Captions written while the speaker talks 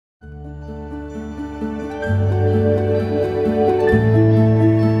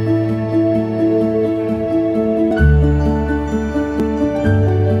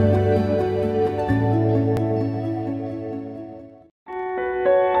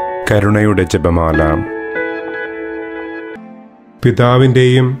കരുണയുടെ ജപമാല.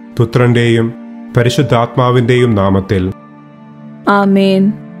 പിതാവിന്റെയും പുത്രന്റെയും പരിശുദ്ധാത്മാവിന്റെയും നാമത്തിൽ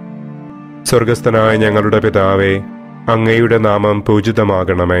ആമേൻ. സ്വർഗസ്ഥനായ ഞങ്ങളുടെ പിതാവേ, അങ്ങയുടെ നാമം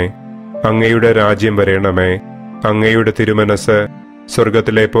പൂജിതമാകണമേ. അങ്ങയുടെ രാജ്യം വരേണമേ. അങ്ങയുടെ തിരുമനസ്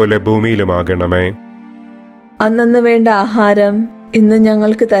സ്വർഗത്തിലെ പോലെ ഭൂമിയിലുമാകണമേ. അന്നന്ന് വേണ്ട ആഹാരം ഇന്ന്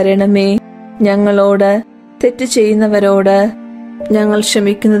ഞങ്ങൾക്ക് തരണമേ. ഞങ്ങളോട് തെറ്റ് ചെയ്യുന്നവരോട് ഞങ്ങൾ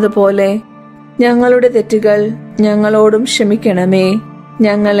ക്ഷമിക്കുന്നത് പോലെ ഞങ്ങളുടെ തെറ്റുകൾ ഞങ്ങളോടും ക്ഷമിക്കണമേ.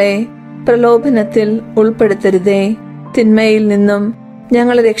 ഞങ്ങളെ പ്രലോഭനത്തിൽ ഉൾപ്പെടുത്തരുതേ, തിന്മയിൽ നിന്നും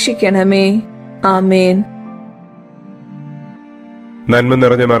ഞങ്ങളെ രക്ഷിക്കണമേ. ആമേൻ. നന്മ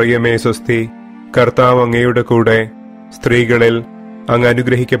നിറഞ്ഞ മറിയമേ സ്വസ്തി, കർത്താവ് അങ്ങയുടെ കൂടെ, സ്ത്രീകളിൽ അങ്ങ്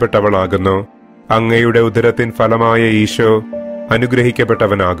അനുഗ്രഹിക്കപ്പെട്ടവളാകുന്നു. അങ്ങയുടെ ഉദരത്തിൻ ഫലമായ ഈശോ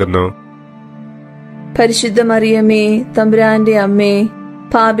അനുഗ്രഹിക്കപ്പെട്ടവനാകുന്നു. പരിശുദ്ധ മറിയമേ, തമ്പുരാന്റെ അമ്മേ,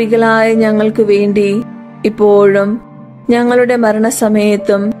 പാപികളായ ഞങ്ങൾക്ക് വേണ്ടി ഇപ്പോഴും ഞങ്ങളുടെ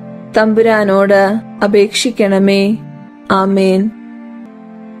മരണസമയത്തും തമ്പുരാനോട് അപേക്ഷിക്കണമേ. ആമേൻ.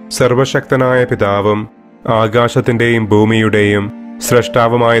 സർവശക്തനായ പിതാവും ആകാശത്തിന്റെയും ഭൂമിയുടെയും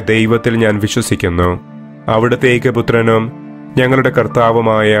സ്രഷ്ടാവുമായ ദൈവത്തിൽ ഞാൻ വിശ്വസിക്കുന്നു. അവിടുത്തെ ഏകപുത്രനും ഞങ്ങളുടെ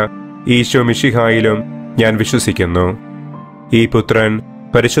കർത്താവുമായ ഈശോ മിശിഹായിലും ഞാൻ വിശ്വസിക്കുന്നു. ഈ പുത്രൻ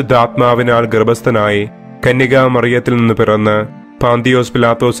പരിശുദ്ധാത്മാവിനാൽ ഗർഭസ്ഥനായി കന്യകാ മറിയത്തിൽ നിന്ന് പിറന്ന് പാന്തിയോസ്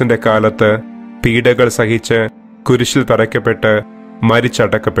പിലാത്തോസിന്റെ കാലത്ത് പീഡകൾ സഹിച്ച് കുരിശിൽ തറയ്ക്കപ്പെട്ട്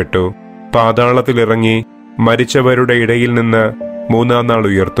മരിച്ചടക്കപ്പെട്ടു. പാതാളത്തിലിറങ്ങി മരിച്ചവരുടെ ഇടയിൽ നിന്ന് മൂന്നാം നാൾ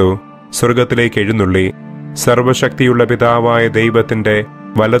ഉയർത്തു. സ്വർഗത്തിലേക്ക് എഴുന്നള്ളി സർവശക്തിയുള്ള പിതാവായ ദൈവത്തിന്റെ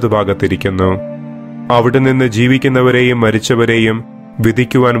വലതുഭാഗത്തിരിക്കുന്നു. അവിടെ നിന്ന് ജീവിക്കുന്നവരെയും മരിച്ചവരെയും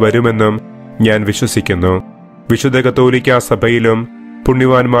വിധിക്കുവാൻ വരുമെന്നും ഞാൻ വിശ്വസിക്കുന്നു. വിശുദ്ധ കത്തോലിക്കാ സഭയിലും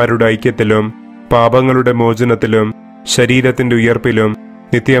പുണ്യവാന്മാരുടെ ഐക്യത്തിലും പാപങ്ങളുടെ മോചനത്തിലും ശരീരത്തിന്റെ ഉയർപ്പിലും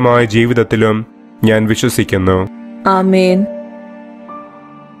നിത്യമായ ജീവിതത്തിലും ഞാൻ വിശ്വസിക്കുന്നു. ആമേൻ.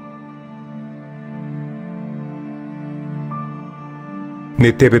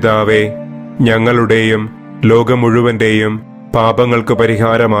 നിത്യപിതാവേ, ഞങ്ങളുടെയും ലോകം മുഴുവന്റെയും പാപങ്ങൾക്ക്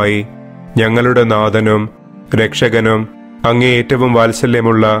പരിഹാരമായി ഞങ്ങളുടെ നാഥനും രക്ഷകനും അങ്ങേ ഏറ്റവും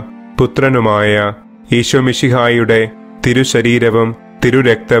വാത്സല്യമുള്ള പുത്രനുമായ ഈശോ മിശിഹായുടെ തിരുശരീരവും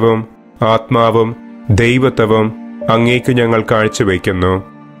തിരുരക്തവും ആത്മാവും ദൈവത്വവും അങ്ങേക്കു ഞങ്ങൾ കാഴ്ചവെക്കുന്നു.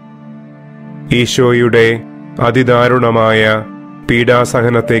 ഈശോയുടെ അതിദാരുണമായ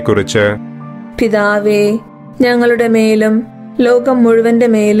പീഡാസഹനത്തെക്കുറിച്ച് പിതാവേ, ഞങ്ങളുടെ മേലും ലോകം മുഴുവന്റെ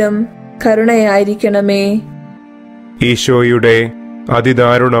മേലും കരുണയായിരിക്കണമേ. ഈശോയുടെ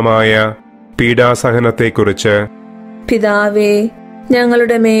അതിദാരുണമായ പീഡാസഹനത്തെക്കുറിച്ച് പിതാവേ,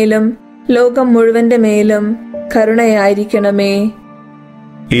 ഞങ്ങളുടെ മേലും ലോകം മുഴുവന്റെ മേലും കരുണയായിരിക്കണമേ.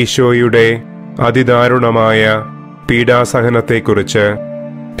 ഈശോയുടെ അതിദാരുണമായ പീഡാസഹനത്തെക്കുറിച്ച്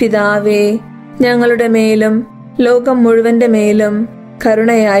പിതാവേ, ഞങ്ങളുടെ മേലും ലോകം മുഴുവന്റെ മേലും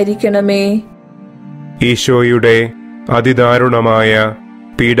കരുണയായിരിക്കണമേ. ഈശോയുടെ അതിദാരുണമായ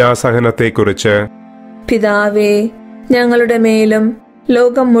പീഡാസഹനത്തെക്കുറിച്ച് പിതാവേ, ഞങ്ങളുടെ മേലും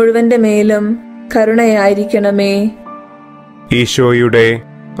ലോകം മുഴുവന്റെ മേലും കരുണയായിരിക്കണമേ. ഈശോയുടെ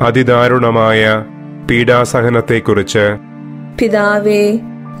അതിദാരുണമായ പീഡാസഹനത്തെക്കുറിച്ച് പിതാവേ,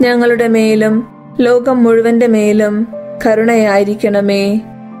 ഞങ്ങളുടെ മേലും ലോകം മുഴുവന്റെ മേലും കരുണയായിരിക്കണമേ.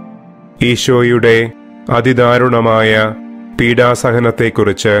 ഈശോയുടെ അതിദാരുണമായ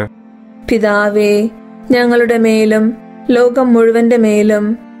പീഡാസഹനത്തെക്കുറിച്ച് പിതാവേ, ഞങ്ങളുടെ മേലും ലോകം മുഴുവന്റെ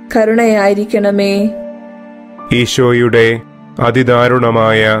മേലും കരുണയായിരിക്കണമേ. ഈശോയുടെ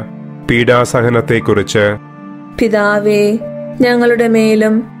അതിദാരുണമായ പീഡാസഹനത്തെക്കുറിച്ച് പിതാവേ, ഞങ്ങളുടെ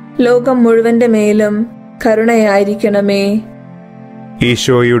മേലും ലോകം മുഴുവന്റെ മേലും കരുണയായിരിക്കണമേ.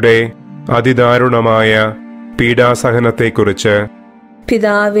 ഈശോയുടെ അതിദാരുണമായ പീഡാസഹനത്തെക്കുറിച്ച്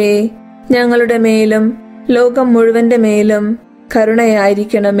പിതാവേ, ഞങ്ങളുടെ മേലും ലോകം മുഴുവന്റെ മേലും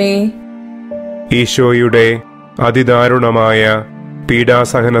കരുണയായിരിക്കണമേ. ഈശോയുടെ അതിദാരുണമായ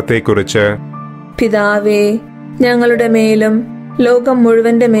പീഡാസഹനത്തെക്കുറിച്ച് പിതാവേ, ഞങ്ങളുടെ മേലും ലോകം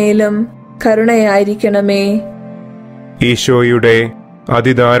മുഴുവന്റെ മേലും കരുണയായിരിക്കണമേ. ഈശോയുടെ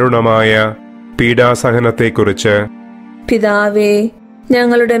അതിദാരുണമായ പീഡാസഹനത്തെക്കുറിച്ച് പിതാവേ,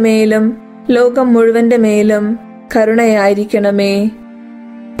 ഞങ്ങളുടെ മേലും ലോകം മുഴുവന്റെ മേലും കരുണയായിരിക്കണമേ.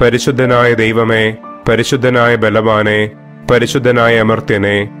 പരിശുദ്ധനായ ദൈവമേ, പരിശുദ്ധനായ ബലവാനെ, പരിശുദ്ധനായ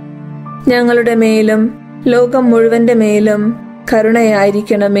അമർത്യനെ, ഞങ്ങളുടെ മേലും ലോകം മുഴുവന്റെ മേലും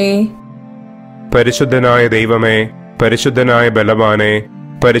കരുണയായിരിക്കണമേ. പരിശുദ്ധനായ ദൈവമേ, പരിശുദ്ധനായ ബലവാനെ,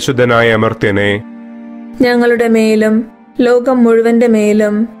 പരിശുദ്ധനായ അമർത്യനെ, ഞങ്ങളുടെ മേലും ലോകം മുഴുവന്റെ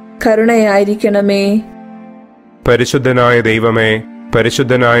മേലും കരുണയായിരിക്കണമേ. പരിശുദ്ധനായ ദൈവമേ,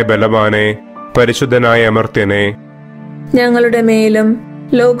 പരിശുദ്ധനായ ബലവാനെ, പരിശുദ്ധനായ അമർത്യനെ, ഞങ്ങളുടെ മേലും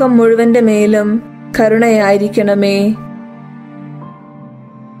ലോകം മുഴുവന്റെ മേലും കരുണയായിരിക്കണമേ.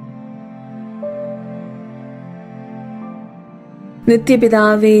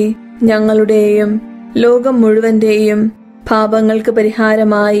 നിത്യപിതാവേ, ഞങ്ങളുടെയും ലോകം മുഴുവന്റെയും പാപങ്ങൾക്ക്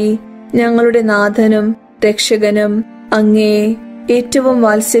പരിഹാരമായി ഞങ്ങളുടെ നാഥനും രക്ഷകനും അങ്ങേ ഏറ്റവും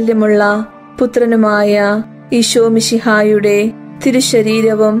വാത്സല്യമുള്ള പുത്രനുമായ ഈശോ മിശിഹായുടെ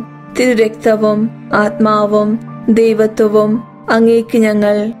തിരുശരീരവും തിരുരക്തവും ആത്മാവും ദൈവത്വവും അങ്ങേക്ക്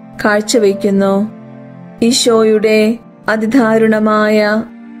ഞങ്ങൾ കാഴ്ചവെക്കുന്നു. ഈശോയുടെ അതിദാരുണമായ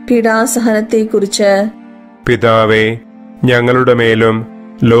പീഡാസഹനത്തെക്കുറിച്ച് പിതാവേ, ഞങ്ങളുടെ മേലും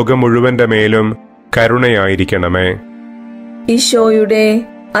ലോകം മുഴുവന്റെ മേലും കരുണയായിരിക്കണമേ. ഈശോയുടെ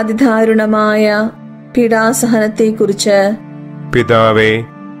അതിദാരുണമായ പീഡാസഹനത്തെക്കുറിച്ച് പിതാവേ,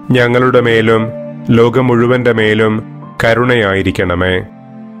 ഞങ്ങളുടെ മേലും ലോകം മുഴുവന്റെ മേലും കരുണയായിരിക്കണമേ.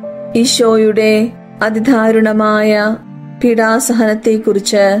 ഈശോയുടെ അതിദാരുണമായ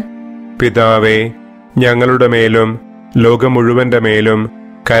പീഡാസഹനത്തെക്കുറിച്ച് പിതാവേ, ഞങ്ങളുടെ മേലും ലോകം മുഴുവന്റെ മേലും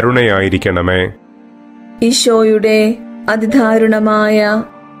കരുണയായിരിക്കണമേ. ഈശോയുടെ അതിദാരുണമായ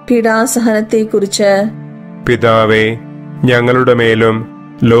പീഡാസഹനത്തെക്കുറിച്ച് പിതാവേ, ഞങ്ങളുടെ മേലും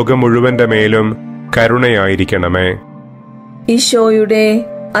ലോകം മുഴുവന്റെ മേലും കരുണയായിരിക്കണമേ. ഈശോയുടെ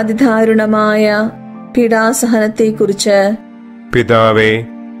അതിദാരുണമായ പീഡാസഹനത്തെക്കുറിച്ച് പിതാവേ,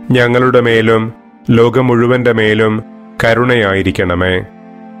 ഞങ്ങളുടെ മേലും ലോകം മുഴുവന്റെ മേലും കരുണയായിരിക്കണമേ.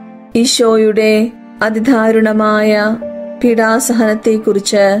 ഈശോയുടെ അതിദാരുണമായ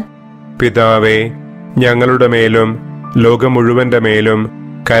പീഡാസഹനത്തെക്കുറിച്ച് പിതാവേ, ഞങ്ങളുടെ മേലും ലോകം മുഴുവന്റെ മേലും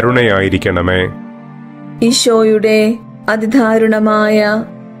കരുണയായിരിക്കണമേ. ഈശോയുടെ അതിദാരുണമായ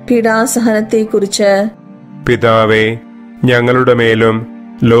പീഡാസഹനത്തെക്കുറിച്ച് പിതാവേ, ഞങ്ങളുടെ മേലും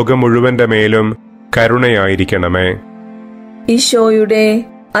ലോകം മുഴുവന്റെ മേലും കരുണയായിരിക്കണമേ. ഈശോയുടെ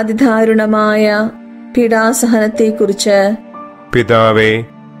അതിദാരുണമായ പീഡാസഹനത്തെക്കുറിച്ച് പിതാവേ,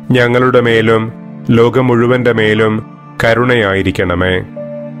 ഞങ്ങളുടെ മേലും ലോകം മുഴുവന്റെ മേലും കരുണയായിരിക്കണമേ.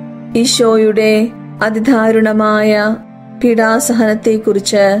 ഈശോയുടെ അതിദാരുണമായ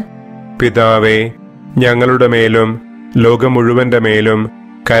പീഡാസഹനത്തെക്കുറിച്ച് പിതാവേ, ഞങ്ങളുടെ മേലും ലോകം മുഴുവന്റെ മേലും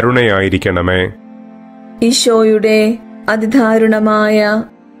കരുണയായിരിക്കണമേ. ഈശോയുടെ അതിദാരുണമായ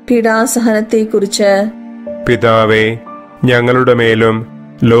പീഡാസഹനത്തെക്കുറിച്ച് പിതാവേ, ഞങ്ങളുടെ മേലും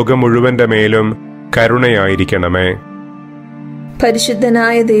ലോകം മുഴുവന്റെ മേലും കരുണയായിരിക്കണമേ.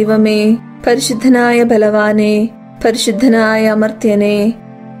 പരിശുദ്ധനായ ദൈവമേ, പരിശുദ്ധനായ ബലവാനേ, പരിശുദ്ധനായ അമർത്യനേ,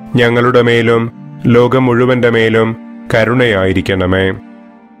 ഞങ്ങളുടെ മേലും ലോകം മുഴുവന്റെ മേലും കരുണയായിരിക്കണമേ.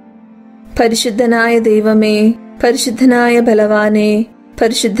 പരിശുദ്ധനായ ദൈവമേ, പരിശുദ്ധനായ ബലവാനേ,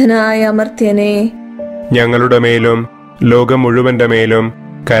 പരിശുദ്ധനായ അമർത്യനേ, ഞങ്ങളുടെ മേലും ലോകം മുഴുവന്റെ മേലും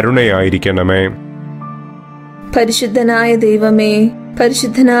കരുണയായിരിക്കണമേ. പരിശുദ്ധനായ ദൈവമേ,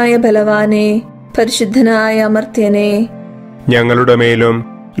 പരിശുദ്ധനായ ബലവാനേ, പരിശുദ്ധനായ അമർത്യനേ, ഞങ്ങളുടെ മേലും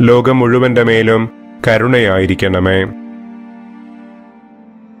ലോകം മുഴുവന്റെ മേലും കരുണയായിരിക്കണമേ.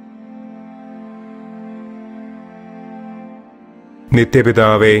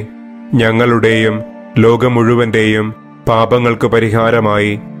 നിത്യപിതാവേ, ഞങ്ങളുടെയും ലോകം മുഴുവന്റെയും പാപങ്ങൾക്ക്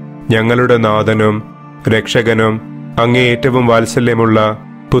പരിഹാരമായി ഞങ്ങളുടെ നാഥനും രക്ഷകനും അങ്ങേ ഏറ്റവും വാത്സല്യമുള്ള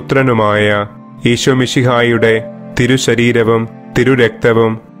പുത്രനുമായ ഈശോ മിശിഹായുടെ തിരുശരീരവും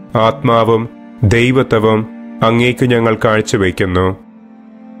തിരുരക്തവും ആത്മാവും ദൈവത്വവും അങ്ങേക്ക് ഞങ്ങൾ കാഴ്ചവെക്കുന്നു.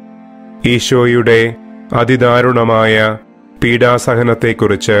 ഈശോയുടെ അതിദാരുണമായ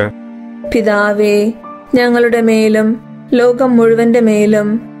പീഡാസഹനത്തെക്കുറിച്ച് പിതാവേ, ഞങ്ങളുടെ മേലും ലോകം മുഴുവന്റെ മേലും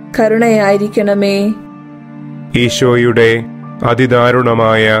കരുണയായിരിക്കണമേ. ഈശോയുടെ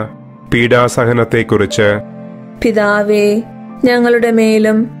അതിദാരുണമായ പീഡാസഹനത്തെക്കുറിച്ച് പിതാവേ, ഞങ്ങളുടെ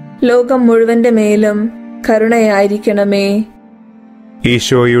മേലും ലോകം മുഴുവന്റെ മേലും കരുണയായിരിക്കണമേ.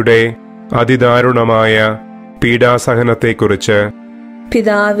 ഈശോയുടെ അതിദാരുണമായ പീഡാസഹനത്തെക്കുറിച്ച്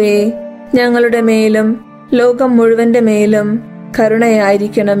പിതാവേ, ഞങ്ങളുടെ മേലും ലോകം മുഴുവന്റെ മേലും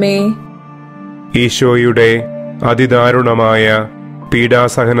കരുണയായിരിക്കണമേ. ഈശോയുടെ അതിദാരുണമായ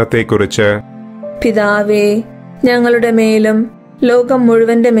പീഡാസഹനത്തെക്കുറിച്ച് പിതാവേ, ഞങ്ങളുടെ മേലും ലോകം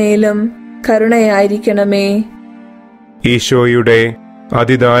മുഴുവന്റെ മേലും കരുണയായിരിക്കണമേ. ഈശോയുടെ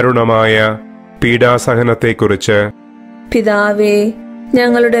അതിദാരുണമായ പീഡാസഹനത്തെക്കുറിച്ച് പിതാവേ,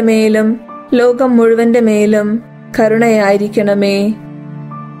 ഞങ്ങളുടെ മേലും ലോകം മുഴുവന്റെ മേലും കരുണയായിരിക്കണമേ.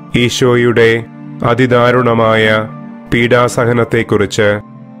 ഈശോയുടെ അതിദാരുണമായ പീഡാസഹനത്തെക്കുറിച്ച്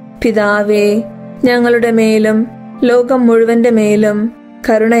പിതാവേ, ഞങ്ങളുടെ മേലും ലോകം മുഴുവന്റെ മേലും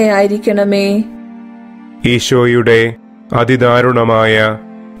കരുണയായിരിക്കണമേ. ഈശോയുടെ അതിദാരുണമായ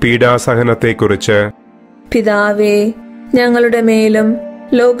പീഡാസഹനത്തെക്കുറിച്ച് പിതാവേ, ഞങ്ങളുടെ മേലും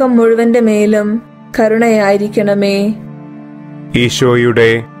ലോകം മുഴുവന്റെ മേലും കരുണയായിരിക്കണമേ.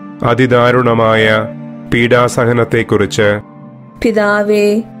 ഈശോയുടെ അതിദാരുണമായ പീഡാസഹനത്തെക്കുറിച്ച് പിതാവേ,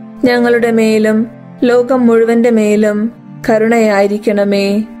 ഞങ്ങളുടെ മേലും ലോകം മുഴുവന്റെ മേലും കരുണയായിരിക്കണമേ.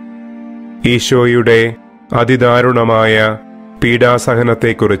 ഈശോയുടെ അതിദാരുണമായ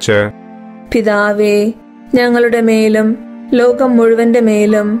പീഡാസഹനത്തെക്കുറിച്ച് പിതാവേ, ഞങ്ങളുടെ മേലും ലോകം മുഴുവന്റെ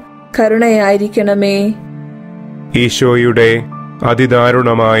മേലും കരുണയായിരിക്കണമേ. ഈശോയുടെ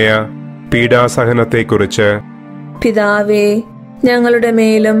അതിദാരുണമായ പീഡാസഹനത്തെക്കുറിച്ച് പിതാവേ, ഞങ്ങളുടെ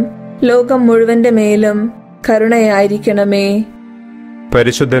മേലും ലോകം മുഴുവന്റെ മേലും കരുണയായിരിക്കണമേ.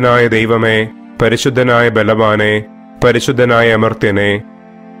 പരിശുദ്ധനായ ദൈവമേ, പരിശുദ്ധനായ ബലവാനെ, പരിശുദ്ധനായ അമർത്യനെ,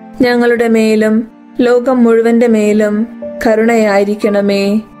 ഞങ്ങളുടെ മേലും ലോകം മുഴുവന്റെ മേലും കരുണയായിരിക്കണമേ.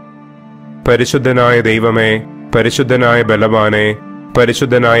 പരിശുദ്ധനായ ദൈവമേ, പരിശുദ്ധനായ ബലവാനെ,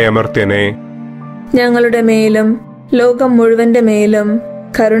 പരിശുദ്ധനായ അമർത്യനെ, ഞങ്ങളുടെ മേലും ലോകം മുഴുവന്റെ മേലും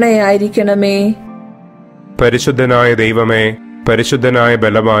കരുണയായിരിക്കണമേ. പരിശുദ്ധനായ ദൈവമേ, പരിശുദ്ധനായ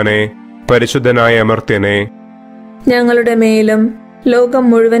ബലവാനെ, പരിശുദ്ധനായ അമർത്യനെ, ഞങ്ങളുടെ മേലും ലോകം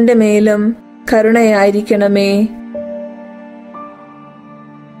മുഴുവന്റെ മേലും കരുണയായിരിക്കണമേ.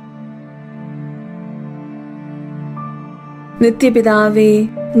 നിത്യപിതാവേ,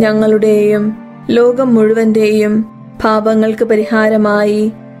 ഞങ്ങളുടെയും ലോകം മുഴുവന്റെയും പാപങ്ങൾക്ക് പരിഹാരമായി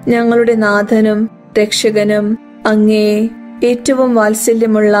ഞങ്ങളുടെ നാഥനും രക്ഷകനും അങ്ങേ ഏറ്റവും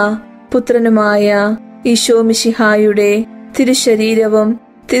വാത്സല്യമുള്ള പുത്രനുമായ ഈശോ മിശിഹായുടെ തിരുശരീരവും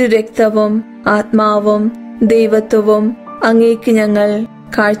തിരുരക്തവും ആത്മാവും ദൈവത്വവും അങ്ങേക്ക് ഞങ്ങൾ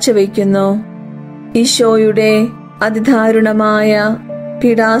കാഴ്ചവെക്കുന്നു. ഈശോയുടെ അതിദാരുണമായ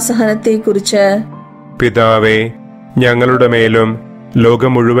പീഡാസഹനത്തെക്കുറിച്ച് പിതാവേ, ഞങ്ങളുടെ മേലും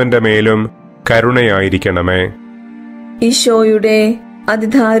ലോകം മുഴുവന്റെ മേലും കരുണയായിരിക്കണമേ. ഈശോയുടെ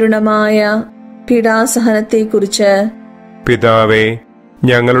അതിദാരുണമായ പീഡാസഹനത്തെക്കുറിച്ച് പിതാവേ,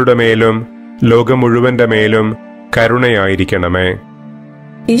 ഞങ്ങളുടെ മേലും ലോകം മുഴുവന്റെ മേലും കരുണയായിരിക്കണമേ.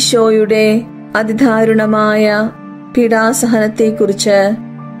 ഈശോയുടെ അതിദാരുണമായ പീഡാസഹനത്തെക്കുറിച്ച്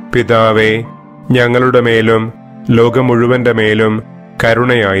പിതാവേ, ഞങ്ങളുടെ മേലും ലോകം മുഴുവന്റെ മേലും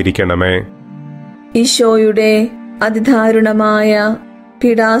കരുണയായിരിക്കണമേ. ഈശോയുടെ അതിദാരുണമായ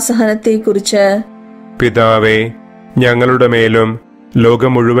പീഡാസഹനത്തെക്കുറിച്ച് പിതാവേ, ഞങ്ങളുടെ മേലും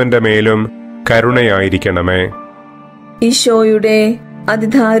ലോകം മുഴുവന്റെ മേലും കരുണയായിരിക്കണമേ. ഈശോയുടെ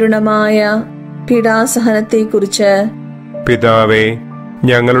അതിദാരുണമായ പീഡാസഹനത്തെക്കുറിച്ച് പിതാവേ,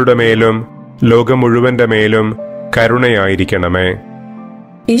 ഞങ്ങളുടെ മേലും ലോകം മുഴുവന്റെ മേലും കരുണയായിരിക്കണമേ.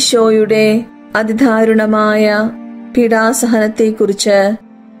 ഈശോയുടെ അതിദാരുണമായ പീഡാസഹനത്തെക്കുറിച്ച്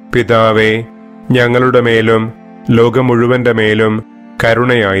പിതാവേ, ഞങ്ങളുടെ മേലും ലോകം മുഴുവന്റെ മേലും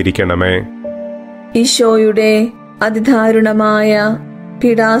കരുണയായിരിക്കണമേ. ഈശോയുടെ അതിദാരുണമായ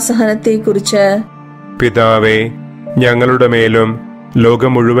പീഡാസഹനത്തെക്കുറിച്ച് പിതാവേ, ഞങ്ങളുടെ മേലും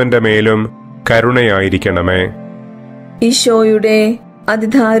ലോകം മുഴുവന്റെ മേലും കരുണയായിരിക്കണമേ. ഈശോയുടെ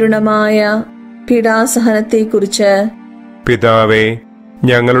അതിദാരുണമായ പീഡാസഹനത്തെക്കുറിച്ച് പിതാവേ,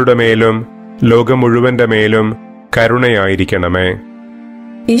 ഞങ്ങളുടെ മേലും ലോകം മുഴുവന്റെ മേലും കരുണയായിരിക്കണമേ.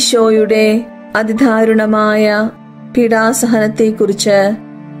 ഈശോയുടെ അതിദാരുണമായ പീഡാസഹനത്തെക്കുറിച്ച്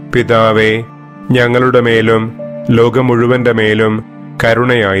പിതാവേ, ഞങ്ങളുടെ മേലും ലോകം മുഴുവന്റെ മേലും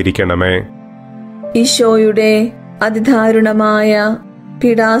കരുണയായിരിക്കണമേ. ഈശോയുടെ അതിദാരുണമായ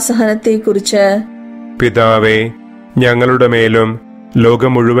പീഡാസഹനത്തെക്കുറിച്ച് പിതാവേ, ഞങ്ങളുടെ മേലും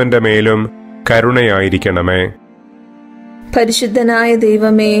ലോകം മുഴുവന്റെ മേലും കരുണയായിരിക്കണമേ. പരിശുദ്ധനായ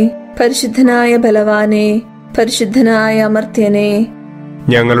ദൈവമേ, പരിശുദ്ധനായ ബലവാനെ, പരിശുദ്ധനായ അമർത്യനെ,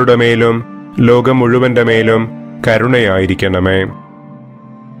 ഞങ്ങളുടെ മേലും ലോകം മുഴുവന്റെ മേലും കരുണയായിരിക്കണമേ.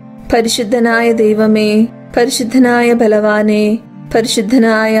 പരിശുദ്ധനായ ദൈവമേ, പരിശുദ്ധനായ ബലവാനെ,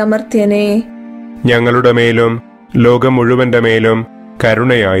 പരിശുദ്ധനായ അമർത്യനെ, ഞങ്ങളുടെ മേലും ലോകം മുഴുവന്റെ മേലും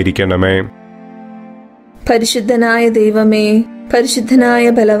കരുണയായിരിക്കണമേ. പരിശുദ്ധനായ ദൈവമേ, പരിശുദ്ധനായ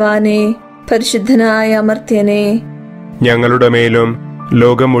ബലവാനെ, പരിശുദ്ധനായ അമർത്യനെ, ഞങ്ങളുടെ മേലും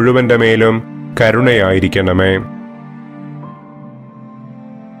ലോകം മുഴുവന്റെ മേലും കരുണയായിരിക്കണമേ.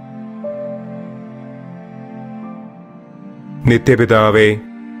 നിത്യപിതാവേ,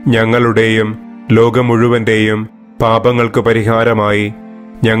 ഞങ്ങളുടെയും ലോകം മുഴുവന്റെയും പാപങ്ങൾക്ക് പരിഹാരമായി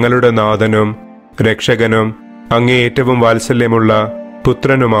ഞങ്ങളുടെ നാഥനും രക്ഷകനും അങ്ങേ ഏറ്റവും വാത്സല്യമുള്ള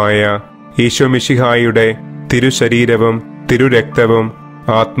പുത്രനുമായ ഈശോ മിശിഹായുടെ തിരുശരീരവും തിരുരക്തവും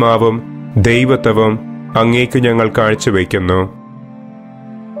ആത്മാവും ദൈവത്വവും അങ്ങേക്ക് ഞങ്ങൾ കാഴ്ചവെക്കുന്നു.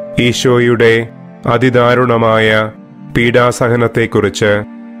 ഈശോയുടെ അതിദാരുണമായ പീഡാസഹനത്തെക്കുറിച്ച്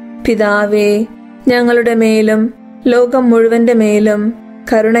പിതാവേ, ഞങ്ങളുടെ മേലും ലോകം മുഴുവന്റെ മേലും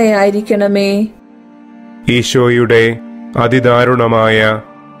കരുണയായിരിക്കണമേ. ഈശോയുടെ അതിദാരുണമായ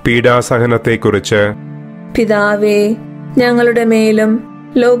പീഡാസഹനത്തെക്കുറിച്ച് പിതാവേ, ഞങ്ങളുടെ മേലും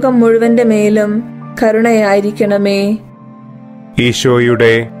ലോകം മുഴുവന്റെ മേലും കരുണയായിരിക്കണമേ.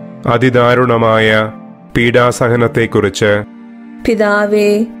 ഈശോയുടെ അതിദാരുണമായ പീഡാസഹനത്തെക്കുറിച്ച് പിതാവേ,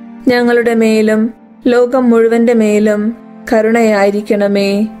 ഞങ്ങളുടെ മേലും ലോകം മുഴുവന്റെ മേലും കരുണയായിരിക്കണമേ.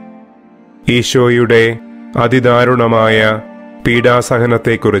 ഈശോയുടെ അതിദാരുണമായ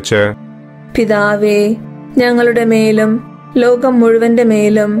പീഡാസഹനത്തെക്കുറിച്ച് പിതാവേ, ഞങ്ങളുടെ മേലും ലോകം മുഴുവന്റെ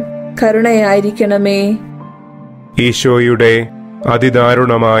മേലും കരുണയായിരിക്കണമേ. ഈശോയുടെ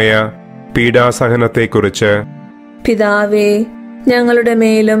അതിദാരുണമായ പീഡാസഹനത്തെക്കുറിച്ച് പിതാവേ, ഞങ്ങളുടെ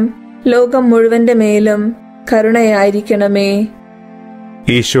മേലും ലോകം മുഴുവന്റെ മേലും കരുണയായിരിക്കണമേ.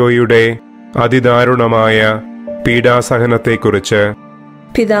 ഈശോയുടെ അതിദാരുണമായ പീഡാസഹനത്തെക്കുറിച്ച്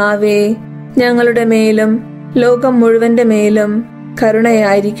പിതാവേ, ഞങ്ങളുടെ മേലും ലോകം മുഴുവന്റെ മേലും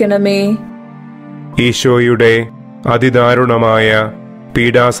കരുണയായിരിക്കണമേ. ഈശോയുടെ അതിദാരുണമായ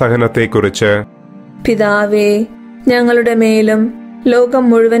പീഡാസഹനത്തെക്കുറിച്ച് പിതാവേ, ഞങ്ങളുടെ മേലും ലോകം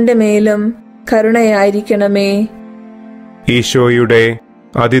മുഴുവന്റെ മേലും കരുണയായിരിക്കണമേ. ഈശോയുടെ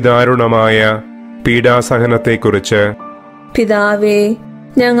അതിദാരുണമായ പീഡാസഹനത്തെക്കുറിച്ച് പിതാവേ,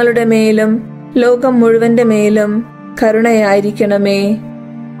 ഞങ്ങളുടെ മേലും ലോകം മുഴുവന്റെ മേലും കരുണയായിരിക്കണമേ.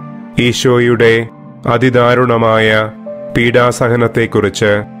 ഈശോയുടെ അതിദാരുണമായ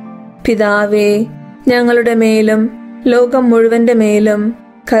പീഡാസഹനത്തെക്കുറിച്ച് പിതാവേ, ഞങ്ങളുടെ മേലും ലോകം മുഴുവന്റെ മേലും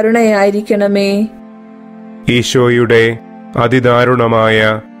കരുണയായിരിക്കണമേ. ഈശോയുടെ അതിദാരുണമായ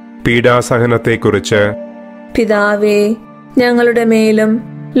പീഡാസഹനത്തെക്കുറിച്ച് പിതാവേ, ഞങ്ങളുടെ മേലും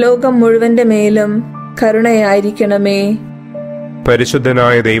ലോകം മുഴുവന്റെ മേലും കരുണയായിരിക്കണമേ.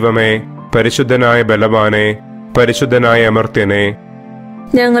 പരിശുദ്ധനായ ദൈവമേ, പരിശുദ്ധനായ ബലവാനെ, പരിശുദ്ധനായ അമർത്യനെ,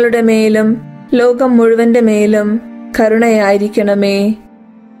 ഞങ്ങളുടെ മേലും ലോകം മുഴുവന്റെ മേലും കരുണയായിരിക്കണമേ.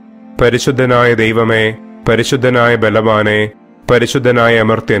 പരിശുദ്ധനായ ദൈവമേ, പരിശുദ്ധനായ ബലവാനെ, പരിശുദ്ധനായ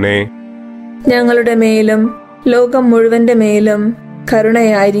അമർത്യനെ, ഞങ്ങളുടെ മേലും ലോകം മുഴുവന്റെ മേലും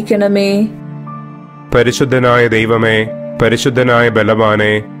കരുണയായിരിക്കണമേ. പരിശുദ്ധനായ ദൈവമേ, പരിശുദ്ധനായ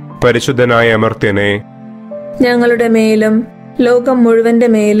ബലവാനെ, പരിശുദ്ധനായ അമർത്യനെ, ഞങ്ങളുടെ മേലും ലോകം മുഴുവന്റെ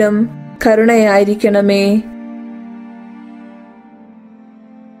മേലും കരുണയായിരിക്കണമേ.